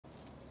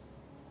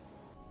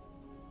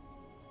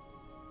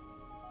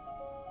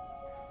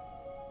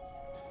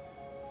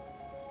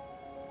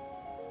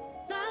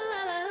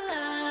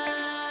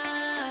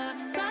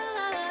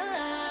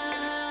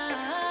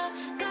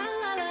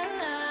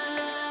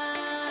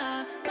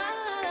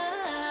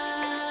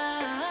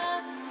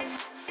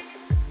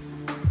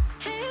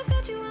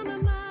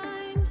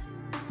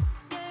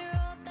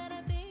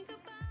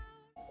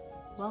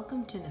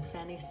Welcome to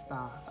Nafani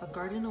Spa, a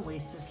garden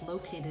oasis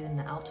located in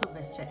the Alto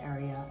Vista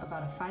area,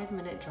 about a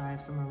 5-minute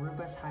drive from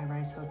Aruba's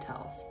high-rise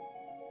hotels.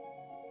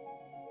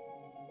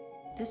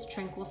 This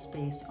tranquil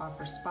space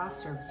offers spa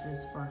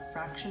services for a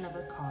fraction of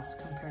the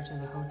cost compared to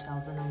the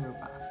hotels in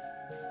Aruba.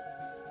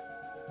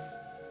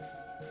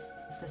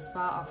 The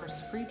spa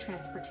offers free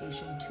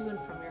transportation to and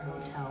from your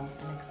hotel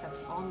and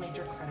accepts all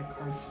major credit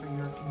cards for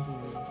your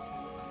convenience.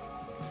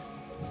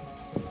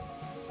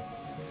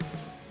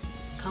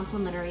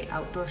 Complimentary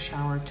outdoor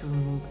shower to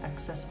remove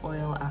excess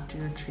oil after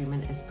your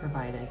treatment is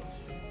provided.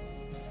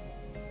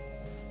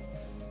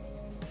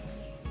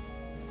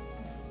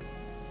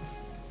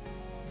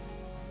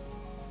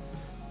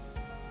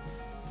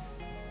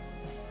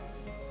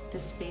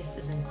 This space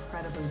is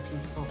incredibly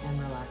peaceful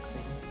and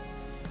relaxing.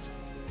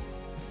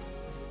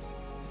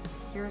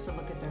 Here's a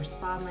look at their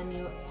spa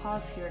menu.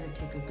 Pause here to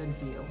take a good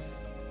view.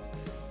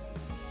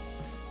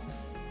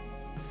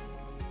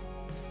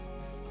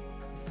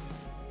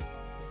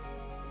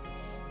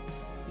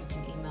 You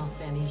can email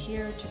Fanny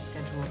here to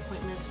schedule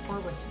appointments or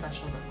with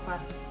special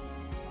requests.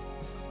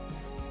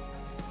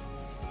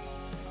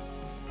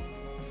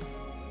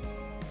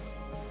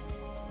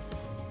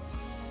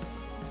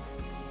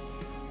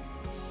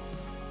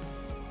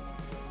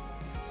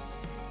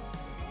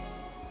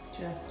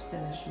 Just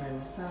finished my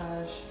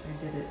massage.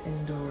 I did it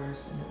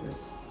indoors and it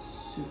was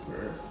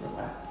super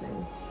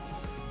relaxing.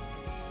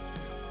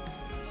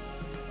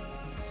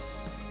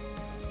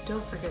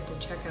 Don't forget to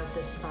check out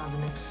this spa the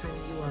next time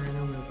you are in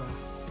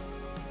Aruba.